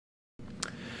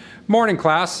Morning,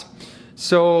 class.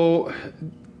 So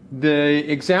the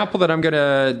example that I'm going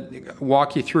to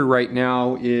walk you through right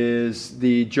now is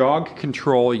the jog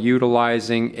control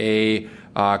utilizing a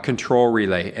control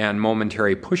relay and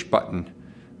momentary push button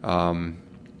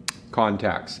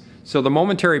contacts. So the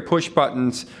momentary push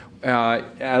buttons,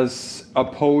 as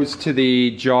opposed to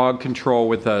the jog control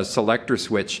with a selector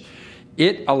switch,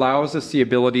 it allows us the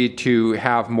ability to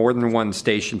have more than one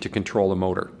station to control the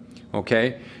motor.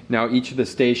 Okay, now each of the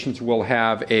stations will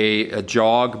have a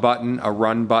jog button, a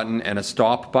run button, and a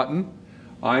stop button.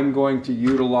 I'm going to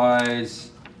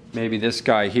utilize maybe this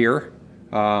guy here.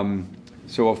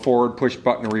 So a forward push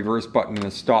button, a reverse button, and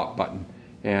a stop button.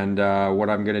 And what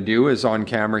I'm going to do is on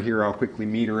camera here, I'll quickly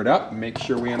meter it up and make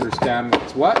sure we understand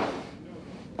what's what.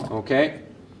 Okay,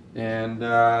 and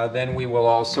then we will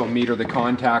also meter the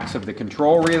contacts of the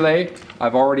control relay.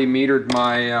 I've already metered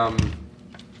my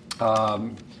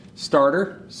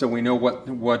starter, so we know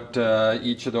what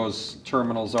each of those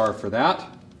terminals are for that.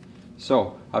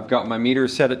 So I've got my meter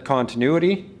set at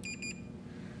continuity.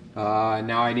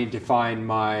 Now I need to find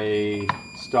my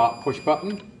stop push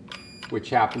button,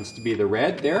 which happens to be the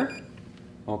red there.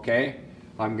 Okay,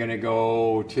 I'm going to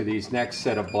go to these next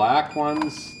set of black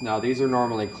ones. Now these are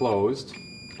normally closed.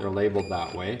 They're labeled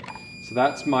that way. So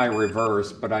that's my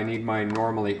reverse, but I need my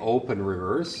normally open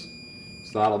reverse.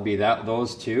 So that'll be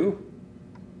those two.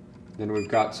 Then we've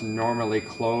got some normally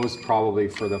closed probably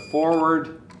for the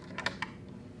forward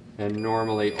and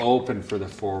normally open for the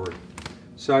forward.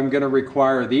 So I'm going to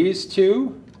require these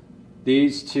two,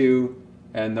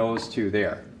 and those two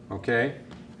there. Okay,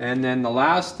 and then the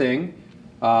last thing,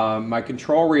 my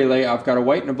control relay, I've got a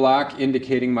white and a black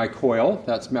indicating my coil.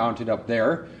 That's mounted up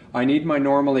there. I need my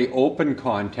normally open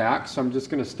contact, so I'm just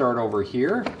going to start over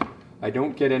here. I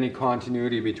don't get any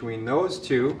continuity between those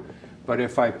two. But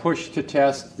if I push to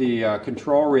test the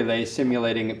control relay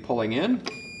simulating it pulling in,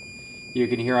 you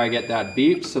can hear I get that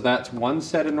beep. So that's one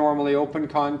set of normally open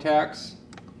contacts.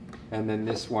 And then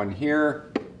this one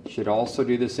here should also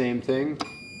do the same thing,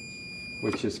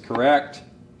 which is correct.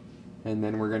 And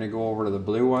then we're going to go over to the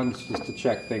blue ones just to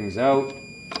check things out.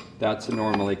 That's a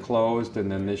normally closed,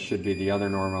 and then this should be the other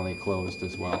normally closed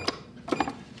as well.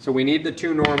 So we need the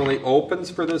two normally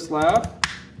opens for this lab.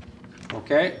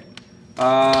 Okay.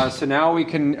 So now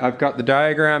I've got the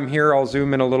diagram here. I'll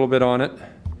zoom in a little bit on it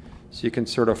so you can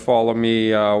sort of follow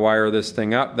me wire this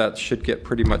thing up. That should get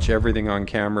pretty much everything on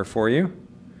camera for you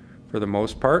for the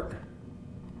most part.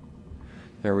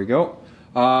 There we go.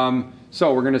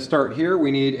 So we're going to start here. We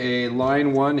need a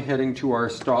line 1 heading to our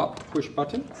stop push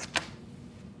button.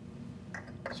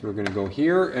 So we're going to go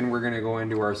here and we're going to go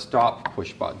into our stop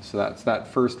push button. So that's that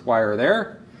first wire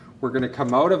there. We're going to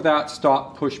come out of that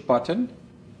stop push button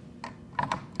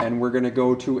and we're going to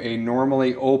go to a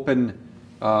normally open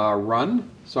run.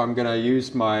 So I'm going to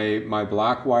use my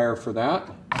black wire for that,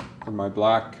 for my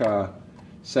black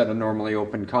set of normally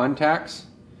open contacts.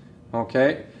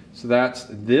 Okay, so that's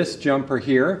this jumper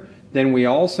here. Then we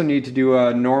also need to do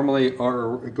a normally,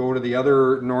 or go to the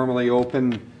other normally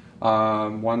open,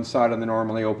 one side of the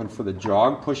normally open for the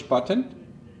jog push button,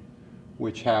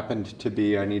 which happened to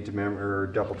be, I need to remember,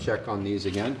 double check on these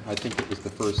again. I think it was the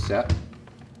first set.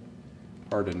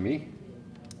 Pardon me.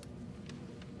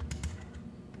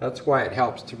 That's why it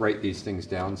helps to write these things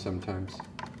down sometimes.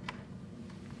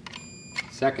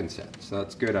 Second set, so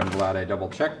that's good. I'm glad I double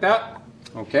checked that.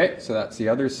 Okay, so that's the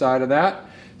other side of that.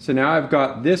 So now I've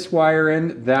got this wire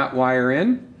in, that wire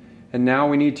in, and now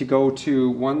we need to go to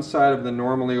one side of the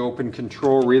normally open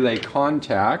control relay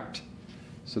contact.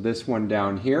 So this one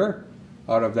down here,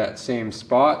 out of that same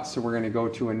spot. So we're going to go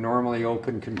to a normally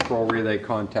open control relay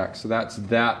contact. So that's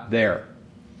that there.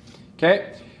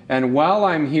 Okay, and while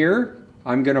I'm here,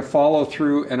 I'm going to follow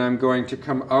through and I'm going to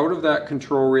come out of that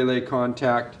control relay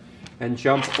contact and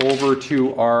jump over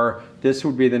to our, this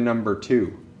would be the number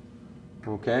 2.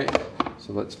 Okay,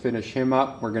 so let's finish him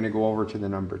up. We're going to go over to the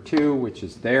number 2, which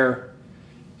is there.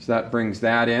 So that brings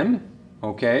that in.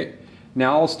 Okay,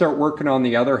 now I'll start working on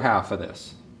the other half of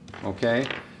this. Okay,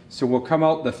 so we'll come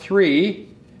out the 3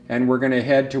 and we're going to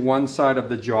head to one side of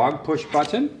the jog push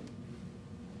button.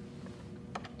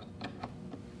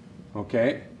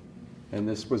 Okay, and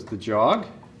this was the jog.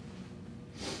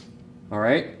 All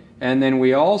right, and then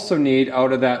we also need,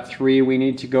 out of that 3, we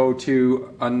need to go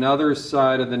to another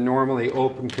side of the normally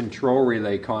open control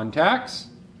relay contacts.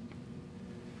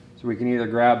 So we can either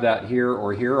grab that here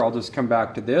or here. I'll just come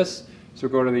back to this. So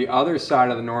go to the other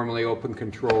side of the normally open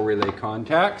control relay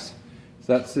contacts.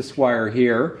 So that's this wire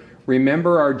here.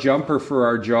 Remember our jumper for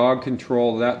our jog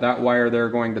control, that wire there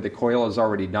going to the coil is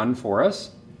already done for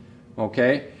us.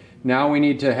 Okay. Now we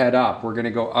need to head up. We're going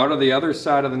to go out of the other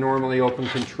side of the normally open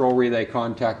control relay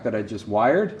contact that I just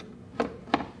wired.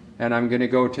 And I'm going to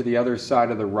go to the other side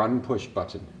of the run push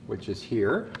button, which is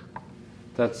here.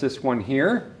 That's this one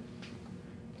here.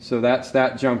 So that's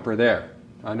that jumper there.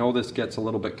 I know this gets a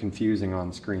little bit confusing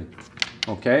on screen.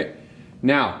 Okay.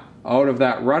 Now, out of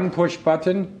that run push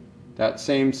button, that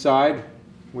same side,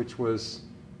 which was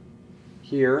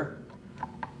here,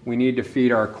 we need to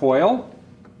feed our coil.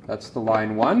 That's the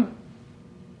line 1.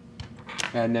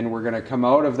 And then we're going to come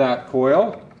out of that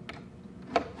coil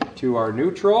to our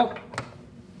neutral.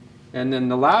 And then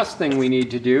the last thing we need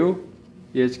to do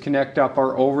is connect up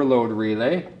our overload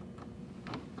relay,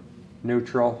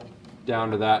 neutral, down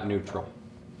to that neutral.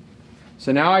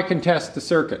 So now I can test the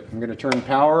circuit. I'm going to turn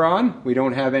power on. We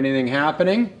don't have anything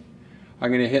happening. I'm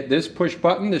going to hit this push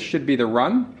button. This should be the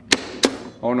run.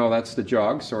 Oh no, that's the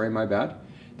jog. Sorry, my bad.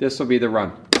 This will be the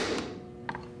run.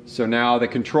 So now the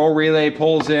control relay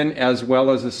pulls in as well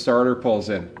as the starter pulls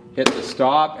in. Hit the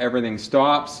stop, everything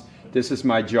stops. This is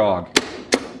my jog.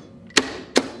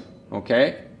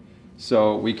 Okay,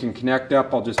 so we can connect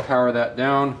up. I'll just power that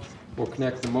down. We'll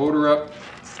connect the motor up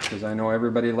because I know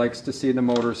everybody likes to see the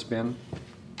motor spin.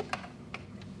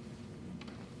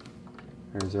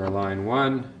 There's our line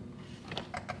 1,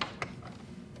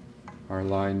 our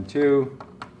line 2,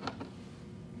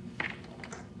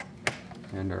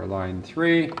 and our line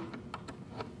 3.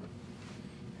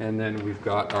 And then we've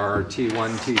got our T1,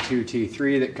 T2,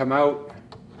 T3 that come out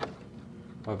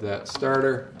of that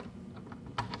starter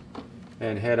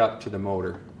and head up to the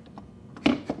motor.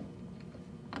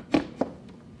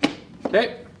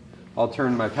 Okay, I'll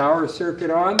turn my power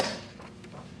circuit on,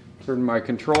 turn my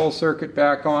control circuit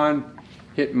back on,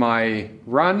 hit my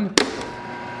run,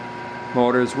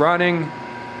 motor's running,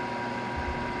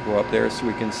 go up there so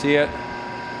we can see it,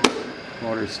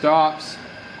 motor stops.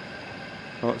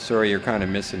 Oh, sorry, you're kind of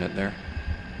missing it there.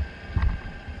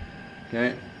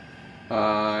 Okay,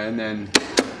 and then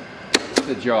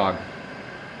the jog.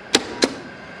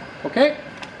 Okay,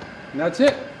 and that's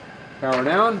it. Power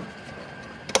down.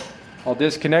 I'll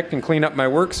disconnect and clean up my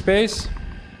workspace.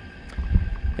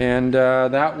 And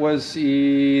that was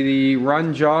the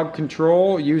run jog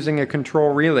control using a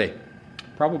control relay.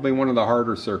 Probably one of the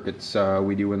harder circuits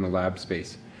we do in the lab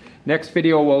space. Next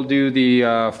video we'll do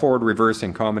the forward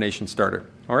reversing combination starter.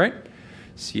 All right,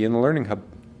 see you in the Learning Hub.